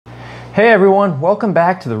Hey everyone, welcome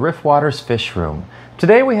back to the Riff Waters Fish Room.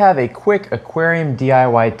 Today we have a quick aquarium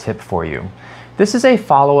DIY tip for you. This is a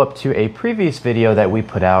follow-up to a previous video that we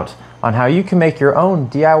put out on how you can make your own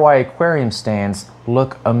DIY aquarium stands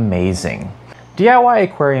look amazing. DIY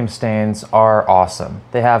aquarium stands are awesome.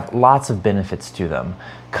 They have lots of benefits to them.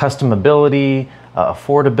 Customability,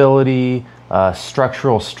 affordability,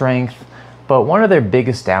 structural strength, but one of their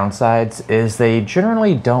biggest downsides is they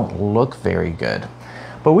generally don't look very good.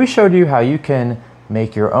 But we showed you how you can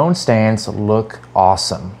make your own stands look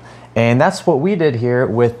awesome. And that's what we did here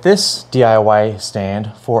with this DIY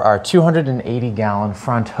stand for our 280-gallon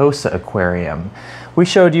Frontosa aquarium. We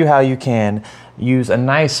showed you how you can use a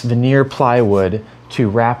nice veneer plywood to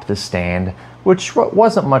wrap the stand, which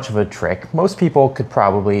wasn't much of a trick. Most people could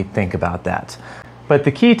probably think about that. But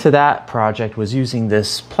the key to that project was using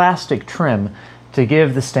this plastic trim to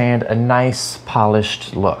give the stand a nice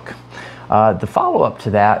polished look. The follow-up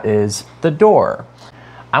to that is the door.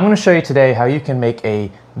 I'm going to show you today how you can make a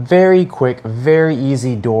very quick, very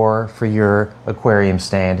easy door for your aquarium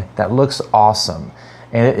stand that looks awesome.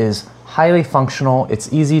 And it is highly functional,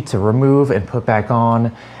 it's easy to remove and put back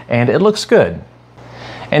on, and it looks good.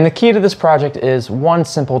 And the key to this project is one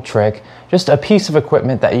simple trick, just a piece of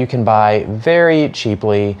equipment that you can buy very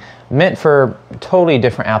cheaply, meant for a totally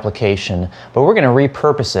different application, but we're going to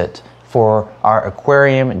repurpose it for our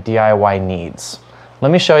aquarium DIY needs.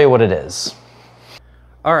 Let me show you what it is.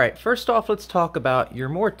 Alright, first off, let's talk about your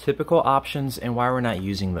more typical options and why we're not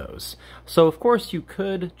using those. So of course you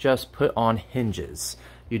could just put on hinges.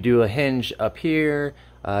 You do a hinge up here,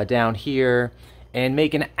 down here, and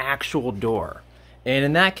make an actual door. And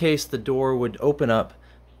in that case, the door would open up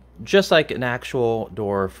just like an actual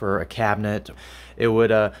door for a cabinet. It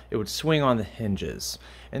would swing on the hinges.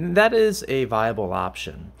 And that is a viable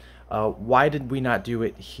option. Why did we not do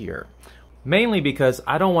it here? Mainly because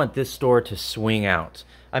I don't want this door to swing out.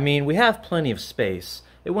 I mean, we have plenty of space.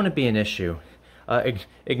 It wouldn't be an issue.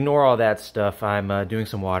 Ignore all that stuff. I'm doing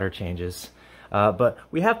some water changes. But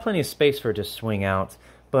we have plenty of space for it to swing out.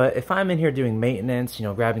 But if I'm in here doing maintenance,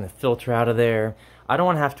 grabbing the filter out of there, I don't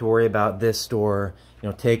want to have to worry about this door,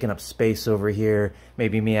 taking up space over here,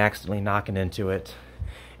 maybe me accidentally knocking into it.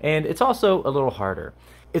 And it's also a little harder.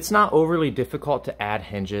 It's not overly difficult to add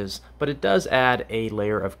hinges, but it does add a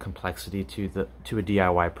layer of complexity to a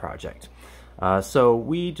DIY project. So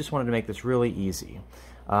we just wanted to make this really easy.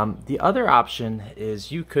 The other option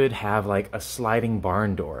is you could have like a sliding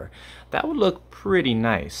barn door. That would look pretty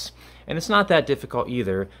nice. And it's not that difficult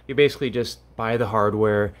either. You basically just buy the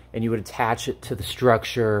hardware and you would attach it to the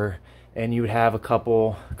structure, and you would have a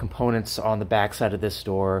couple components on the back side of this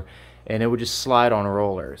door, and it would just slide on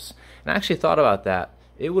rollers. And I actually thought about that.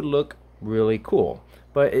 It would look really cool,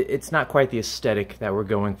 but it's not quite the aesthetic that we're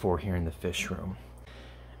going for here in the fish room.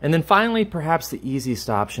 And then finally, perhaps the easiest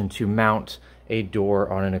option to mount a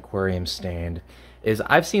door on an aquarium stand is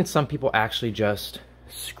I've seen some people actually just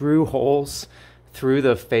screw holes through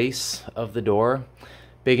the face of the door,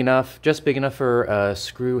 just big enough for a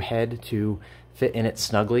screw head to fit in it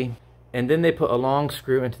snugly. And then they put a long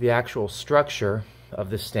screw into the actual structure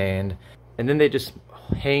of the stand, and then they just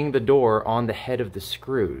hang the door on the head of the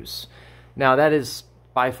screws. Now that is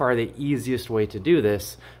by far the easiest way to do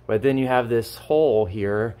this, but then you have this hole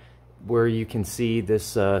here where you can see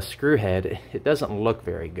this screw head. It doesn't look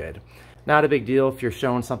very good. Not a big deal if you're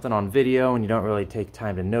showing something on video and you don't really take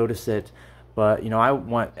time to notice it, but I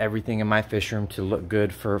want everything in my fish room to look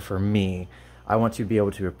good for me. I want to be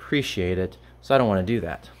able to appreciate it, so I don't want to do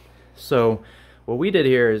that. So what we did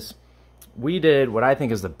here is we did what I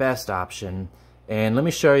think is the best option, and let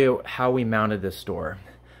me show you how we mounted this door.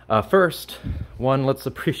 First, let's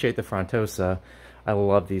appreciate the Frontosa. I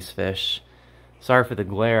love these fish. Sorry for the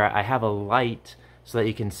glare. I have a light so that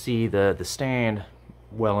you can see the stand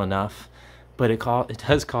well enough, but it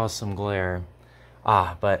does cause some glare.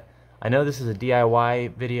 But I know this is a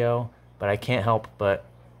DIY video, but I can't help but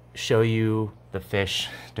show you the fish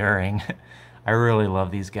stirring. I really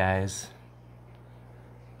love these guys.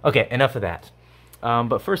 Okay, enough of that.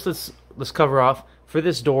 But first, let's cover off. For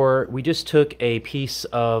this door, we just took a piece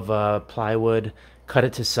of plywood, cut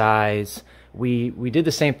it to size. We did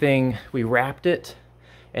the same thing. We wrapped it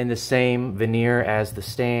in the same veneer as the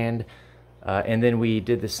stand, and then we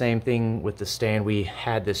did the same thing with the stand. We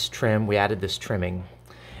had this trim. We added this trimming,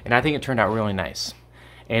 and I think it turned out really nice.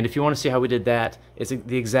 And if you want to see how we did that, it's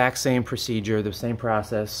the exact same procedure, the same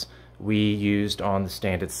process we used on the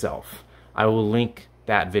stand itself. I will link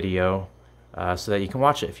that video so that you can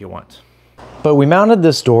watch it if you want. But we mounted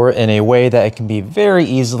this door in a way that it can be very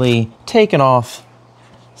easily taken off,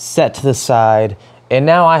 set to the side, And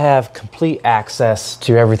now I have complete access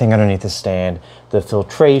to everything underneath the stand. The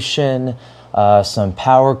filtration, some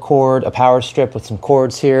power cord, a power strip with some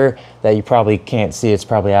cords here that you probably can't see. It's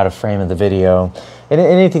probably out of frame of the video. And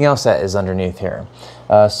anything else that is underneath here.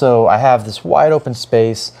 So I have this wide open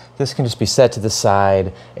space. This can just be set to the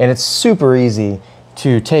side, and it's super easy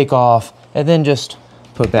to take off and then just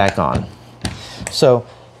put back on. So,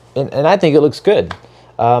 and I think it looks good.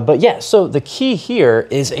 But yeah, so the key here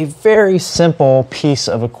is a very simple piece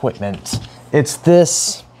of equipment. It's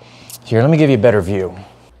this. Here, let me give you a better view.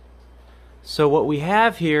 So what we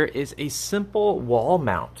have here is a simple wall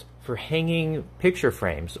mount for hanging picture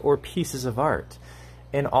frames or pieces of art.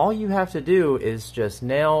 And all you have to do is just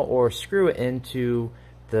nail or screw it into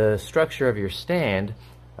the structure of your stand,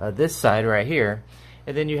 this side right here.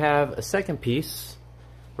 And then you have a second piece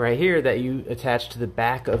right here that you attach to the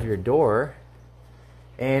back of your door.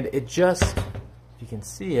 And it just, if you can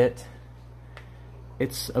see it,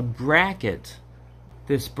 it's a bracket.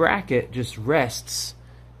 This bracket just rests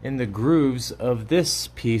in the grooves of this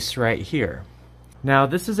piece right here. Now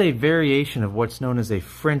this is a variation of what's known as a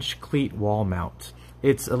French cleat wall mount.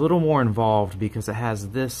 It's a little more involved because it has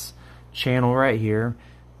this channel right here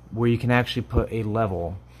where you can actually put a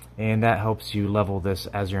level, and that helps you level this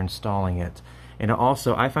as you're installing it. And it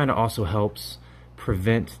also, I find it also helps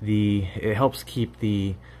prevent it helps keep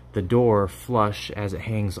the door flush as it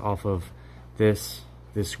hangs off of this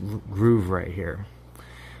groove right here.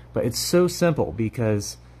 But it's so simple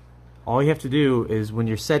because all you have to do is when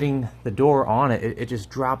you're setting the door on it, it just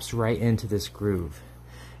drops right into this groove.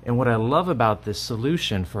 And what I love about this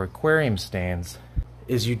solution for aquarium stands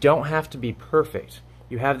is you don't have to be perfect.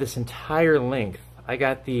 You have this entire length. I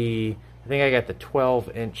think I got the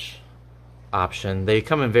 12-inch option. They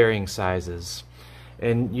come in varying sizes.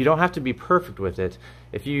 And you don't have to be perfect with it.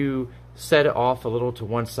 If you set it off a little to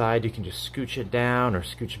one side, you can just scooch it down or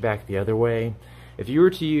scooch it back the other way. If you were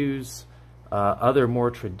to use other more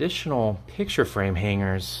traditional picture frame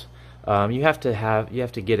hangers, you have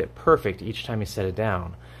to get it perfect each time you set it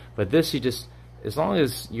down. But this, you just, as long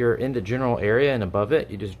as you're in the general area and above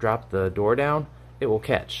it, you just drop the door down, it will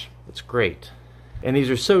catch. It's great. And these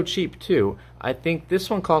are so cheap too. I think this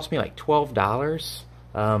one cost me like $12.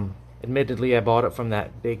 Admittedly, I bought it from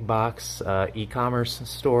that big box e-commerce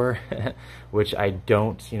store, which I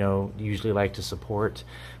don't, usually like to support.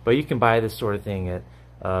 But you can buy this sort of thing at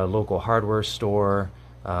a local hardware store,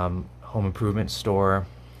 home improvement store,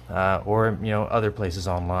 or other places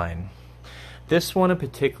online. This one in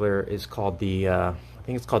particular is called I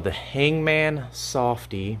think it's called the Hangman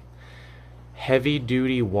Softy Heavy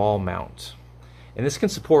Duty Wall Mount. And this can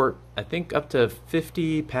support, I think, up to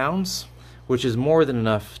 50 pounds, which is more than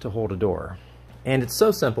enough to hold a door. And it's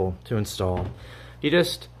so simple to install. You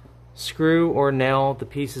just screw or nail the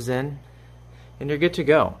pieces in, and you're good to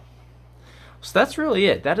go. So that's really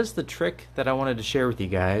it. That is the trick that I wanted to share with you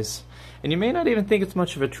guys. And you may not even think it's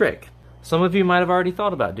much of a trick. Some of you might have already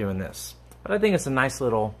thought about doing this, but I think it's a nice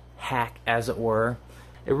little hack, as it were.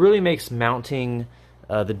 It really makes mounting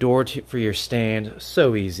the door for your stand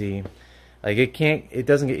so easy. Like it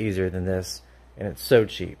doesn't get easier than this, and it's so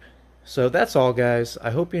cheap. So that's all, guys. I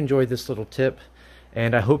hope you enjoyed this little tip,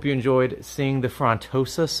 and I hope you enjoyed seeing the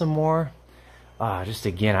Frontosa some more. Just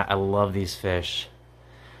again, I love these fish.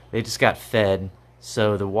 They just got fed,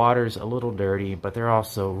 so the water's a little dirty, but they're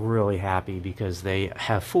also really happy because they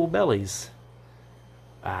have full bellies.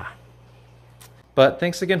 But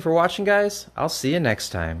thanks again for watching, guys. I'll see you next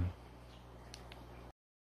time.